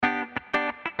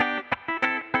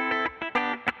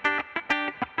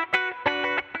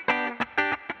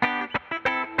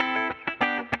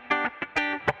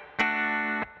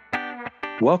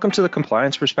Welcome to the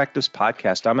Compliance Perspectives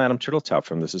podcast. I'm Adam Turtletop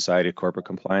from the Society of Corporate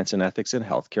Compliance and Ethics in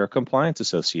Healthcare Compliance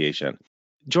Association.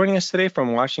 Joining us today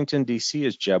from Washington, D.C.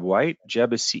 is Jeb White.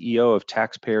 Jeb is CEO of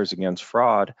Taxpayers Against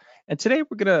Fraud. And today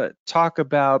we're going to talk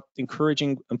about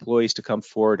encouraging employees to come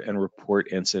forward and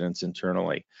report incidents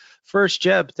internally. First,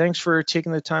 Jeb, thanks for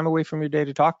taking the time away from your day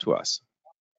to talk to us.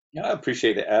 Yeah, I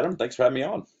appreciate it, Adam. Thanks for having me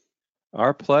on.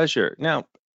 Our pleasure. Now,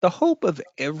 the hope of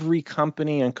every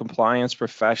company and compliance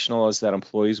professional is that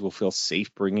employees will feel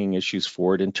safe bringing issues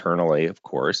forward internally, of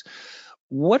course.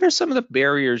 What are some of the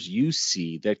barriers you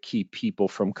see that keep people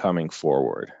from coming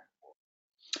forward?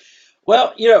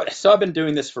 Well, so I've been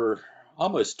doing this for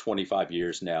almost 25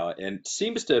 years now, and it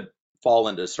seems to fall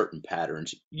into certain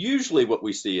patterns. Usually, what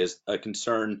we see is a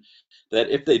concern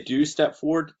that if they do step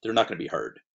forward, they're not going to be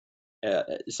heard.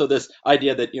 So this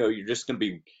idea that you're just going to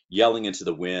be yelling into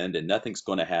the wind and nothing's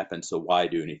going to happen, so why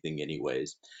do anything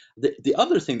anyways? The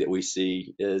other thing that we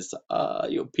see is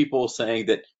people saying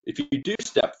that if you do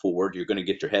step forward, you're going to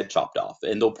get your head chopped off,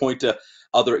 and they'll point to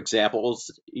other examples,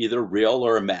 either real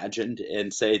or imagined,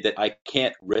 and say that I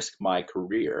can't risk my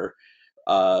career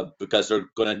because they're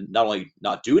going to not only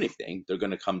not do anything, they're going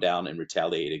to come down and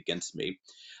retaliate against me.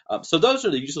 So those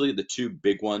are usually the two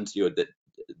big ones,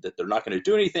 that they're not going to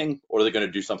do anything or they're going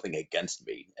to do something against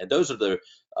me. And those are the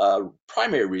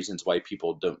primary reasons why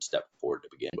people don't step forward to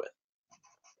begin with.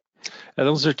 And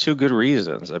those are two good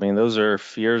reasons. I mean, those are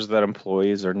fears that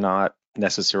employees are not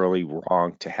necessarily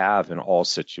wrong to have in all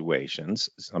situations.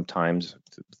 Sometimes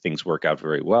things work out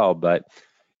very well, but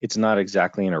it's not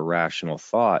exactly an irrational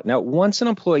thought. Now, once an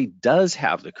employee does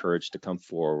have the courage to come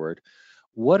forward,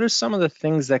 what are some of the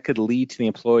things that could lead to the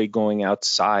employee going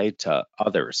outside to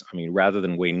others? I mean, rather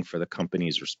than waiting for the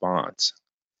company's response.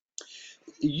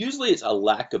 Usually it's a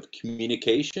lack of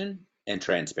communication and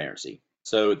transparency.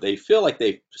 So they feel like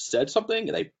they've said something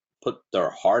and they put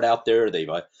their heart out there. They've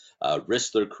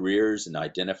risked their careers in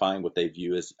identifying what they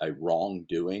view as a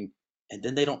wrongdoing, and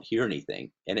then they don't hear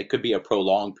anything. And it could be a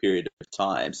prolonged period of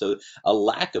time. So a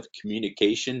lack of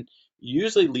communication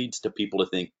usually leads to people to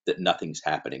think that nothing's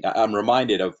happening. I'm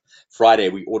reminded of Friday,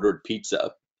 we ordered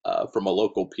pizza from a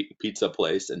local pizza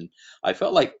place, and I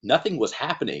felt like nothing was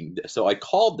happening. So I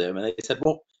called them and they said,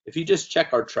 well, if you just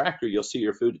check our tracker, you'll see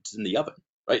your food is in the oven.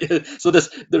 Right. So there's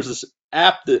this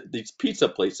app that these pizza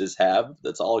places have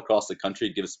that's all across the country.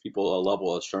 It gives people a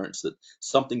level of assurance that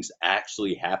something's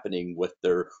actually happening with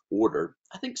their order.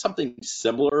 I think something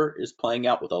similar is playing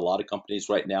out with a lot of companies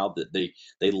right now, that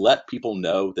they let people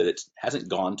know that it hasn't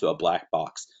gone to a black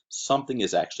box. Something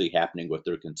is actually happening with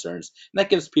their concerns. And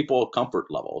that gives people a comfort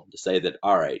level to say that,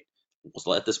 all right, let's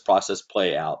let this process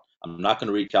play out. I'm not going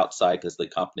to reach outside because the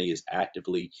company is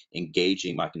actively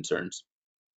engaging my concerns.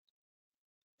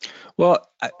 Well,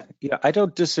 I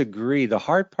don't disagree. The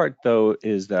hard part, though,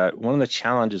 is that one of the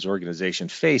challenges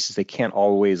organizations face is they can't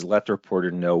always let the reporter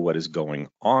know what is going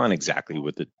on exactly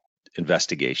with the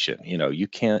investigation. You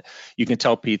can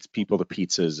tell people the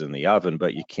pizza's in the oven,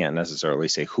 but you can't necessarily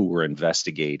say who we're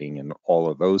investigating and all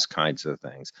of those kinds of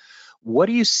things. What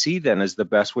do you see then as the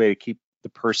best way to keep the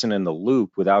person in the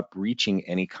loop without breaching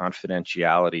any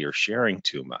confidentiality or sharing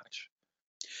too much?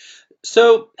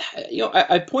 So,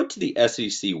 I point to the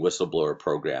SEC whistleblower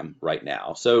program right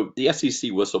now. So, the SEC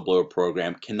whistleblower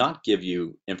program cannot give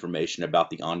you information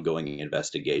about the ongoing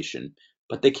investigation,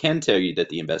 but they can tell you that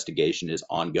the investigation is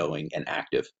ongoing and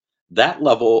active. That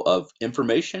level of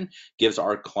information gives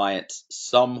our clients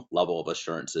some level of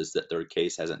assurances that their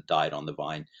case hasn't died on the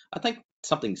vine. I think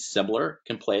something similar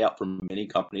can play out for many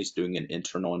companies doing an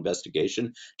internal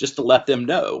investigation, just to let them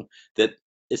know that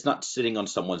it's not sitting on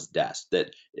someone's desk,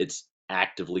 that it's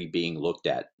actively being looked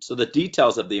at. So the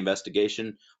details of the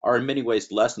investigation are in many ways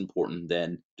less important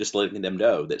than just letting them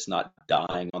know that it's not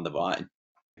dying on the vine.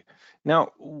 Now,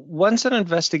 once an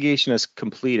investigation is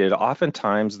completed,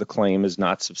 oftentimes the claim is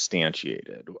not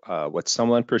substantiated. What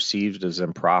someone perceives as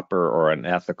improper or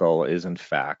unethical is, in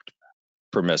fact,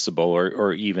 permissible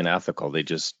or even ethical. They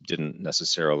just didn't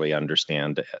necessarily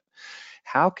understand it.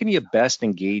 How can you best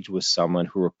engage with someone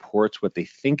who reports what they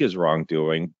think is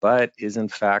wrongdoing, but is in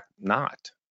fact not?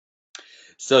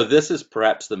 So this is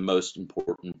perhaps the most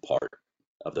important part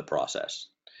of the process.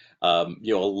 A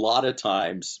lot of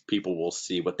times people will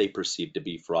see what they perceive to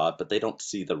be fraud, but they don't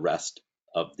see the rest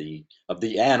of the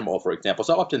animal, for example.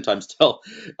 So I oftentimes tell,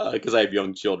 because I have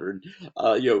young children,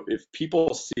 if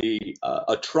people see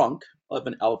a trunk of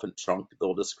an elephant trunk,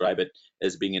 they'll describe it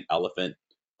as being an elephant.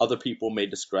 Other people may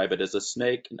describe it as a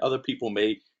snake, and other people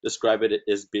may describe it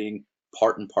as being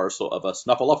part and parcel of a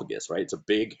snuffleupagus, right? It's a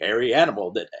big hairy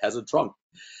animal that has a trunk.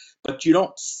 but you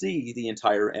don't see the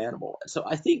entire animal. So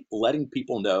I think letting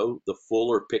people know the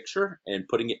fuller picture and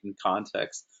putting it in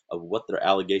context of what their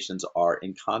allegations are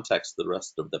in context of the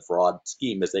rest of the fraud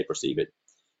scheme as they perceive it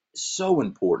is so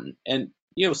important. And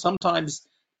sometimes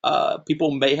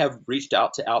people may have reached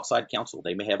out to outside counsel.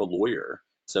 They may have a lawyer.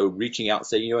 So reaching out and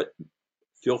saying, what,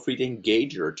 feel free to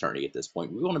engage your attorney at this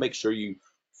point. We want to make sure you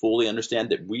fully understand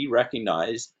that we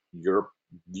recognize your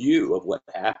view of what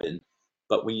happened,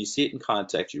 but when you see it in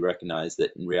context, you recognize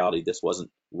that in reality this wasn't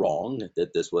wrong,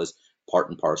 that this was part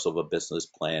and parcel of a business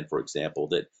plan, for example,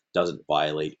 that doesn't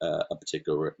violate a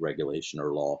particular regulation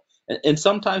or law. And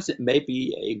sometimes it may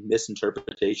be a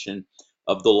misinterpretation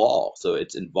of the law. So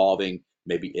it's involving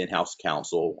maybe in-house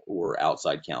counsel or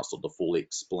outside counsel to fully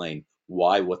explain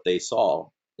why what they saw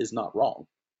is not wrong.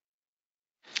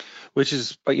 Which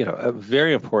is,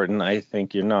 very important. I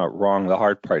think you're not wrong. The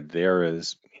hard part there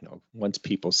is, once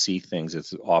people see things,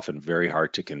 it's often very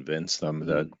hard to convince them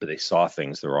that they saw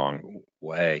things the wrong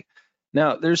way.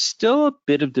 Now, there's still a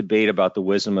bit of debate about the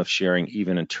wisdom of sharing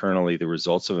even internally the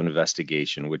results of an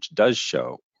investigation, which does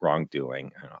show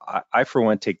wrongdoing. I, for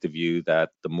one, take the view that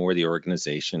the more the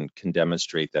organization can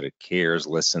demonstrate that it cares,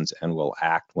 listens, and will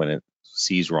act when it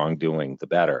sees wrongdoing, the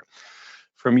better.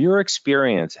 From your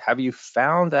experience, have you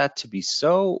found that to be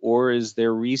so, or is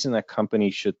there reason that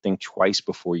companies should think twice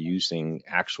before using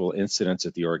actual incidents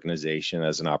at the organization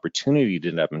as an opportunity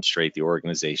to demonstrate the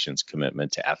organization's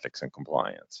commitment to ethics and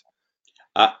compliance?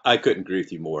 I couldn't agree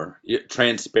with you more.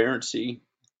 Transparency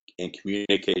and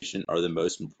communication are the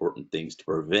most important things to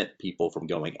prevent people from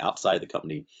going outside the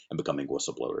company and becoming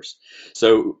whistleblowers.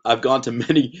 So I've gone to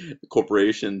many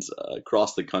corporations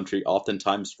across the country,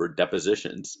 oftentimes for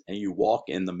depositions, and you walk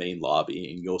in the main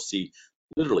lobby and you'll see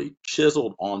literally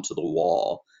chiseled onto the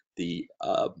wall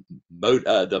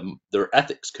their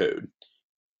ethics code.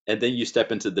 And then you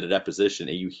step into the deposition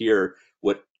and you hear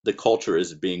what the culture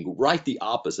is being right the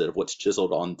opposite of what's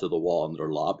chiseled onto the wall in their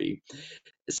lobby.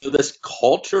 So this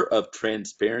culture of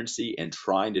transparency and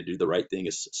trying to do the right thing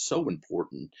is so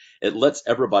important. It lets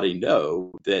everybody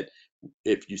know that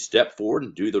if you step forward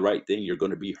and do the right thing, you're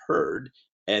going to be heard,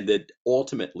 and that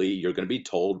ultimately you're going to be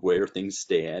told where things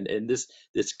stand. And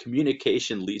this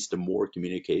communication leads to more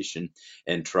communication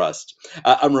and trust.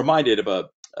 I'm reminded of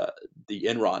the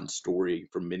Enron story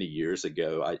from many years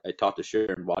ago. I talked to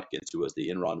Sharon Watkins, who was the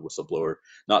Enron whistleblower,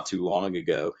 not too long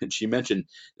ago, and she mentioned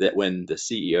that when the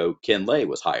CEO Ken Lay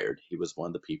was hired, he was one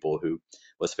of the people who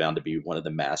was found to be one of the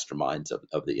masterminds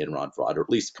of the Enron fraud, or at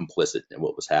least complicit in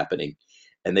what was happening.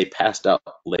 And they passed out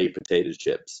Lay potato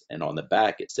chips, and on the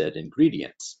back it said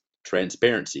ingredients: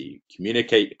 transparency,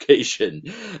 communication,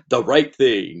 the right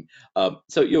thing.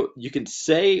 So you can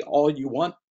say all you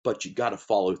want, but you got to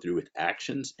follow through with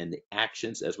actions, and the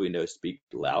actions, as we know, speak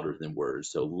louder than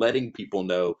words. So letting people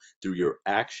know through your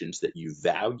actions that you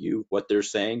value what they're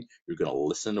saying, you're going to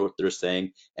listen to what they're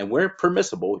saying, and where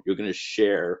permissible, you're going to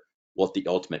share what the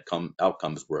ultimate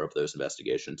outcomes were of those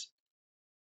investigations.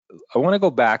 I want to go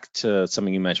back to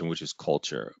something you mentioned, which is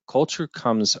culture. Culture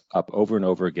comes up over and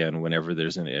over again whenever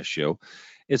there's an issue.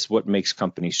 It's what makes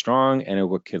companies strong and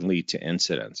what can lead to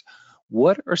incidents.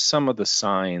 What are some of the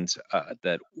signs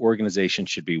that organizations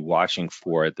should be watching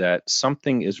for that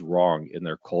something is wrong in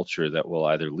their culture that will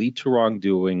either lead to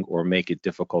wrongdoing or make it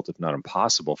difficult, if not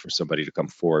impossible, for somebody to come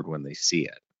forward when they see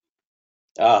it?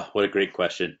 Ah, what a great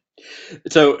question.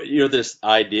 So, this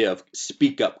idea of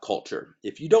speak up culture.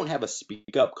 If you don't have a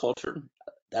speak up culture,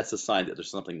 that's a sign that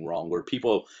there's something wrong, where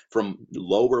people from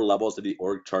lower levels of the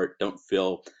org chart don't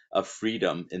feel a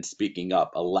freedom in speaking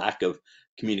up, a lack of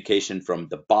communication from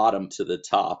the bottom to the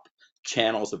top,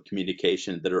 channels of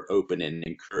communication that are open and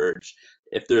encouraged.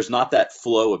 If there's not that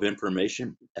flow of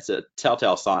information, that's a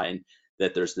telltale sign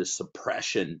that there's this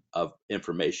suppression of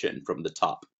information from the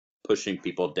top, pushing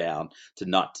people down to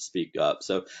not to speak up.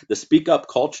 So the speak up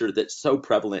culture that's so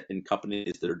prevalent in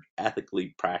companies that are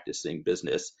ethically practicing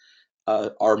business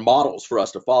are models for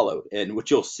us to follow. And what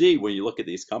you'll see when you look at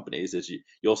these companies is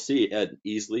you'll see an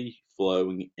easily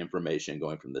flowing information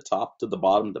going from the top to the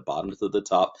bottom to the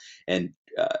top, and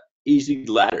easy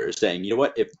ladder saying,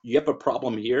 what, if you have a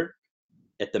problem here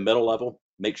at the middle level,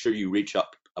 make sure you reach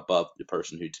up above the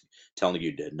person who's telling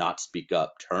you to not speak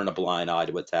up, turn a blind eye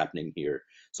to what's happening here.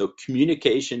 So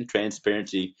communication,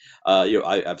 transparency.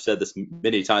 I've said this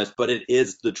many times, but it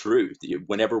is the truth.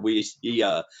 Whenever we see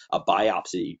a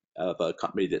biopsy of a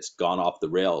company that's gone off the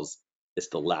rails, it's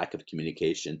the lack of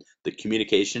communication. The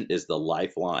communication is the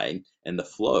lifeline, and the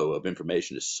flow of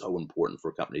information is so important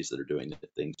for companies that are doing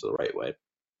things the right way.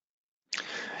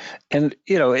 And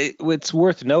it's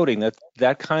worth noting that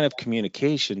that kind of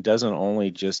communication doesn't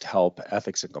only just help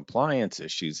ethics and compliance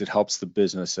issues, it helps the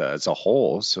business as a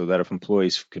whole, so that if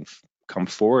employees can come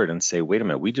forward and say, wait a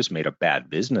minute, we just made a bad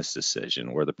business decision,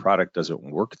 or the product doesn't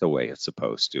work the way it's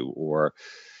supposed to, or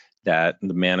that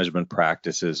the management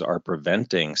practices are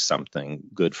preventing something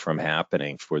good from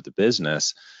happening for the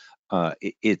business,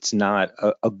 it's not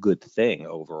a good thing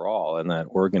overall, and that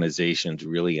organizations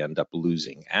really end up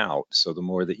losing out. So the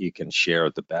more that you can share,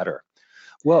 the better.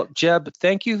 Well, Jeb,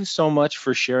 thank you so much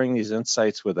for sharing these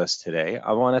insights with us today.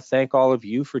 I want to thank all of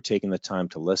you for taking the time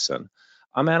to listen.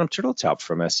 I'm Adam Turtletop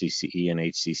from SCCE and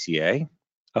HCCA.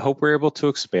 I hope we're able to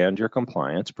expand your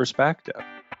compliance perspective.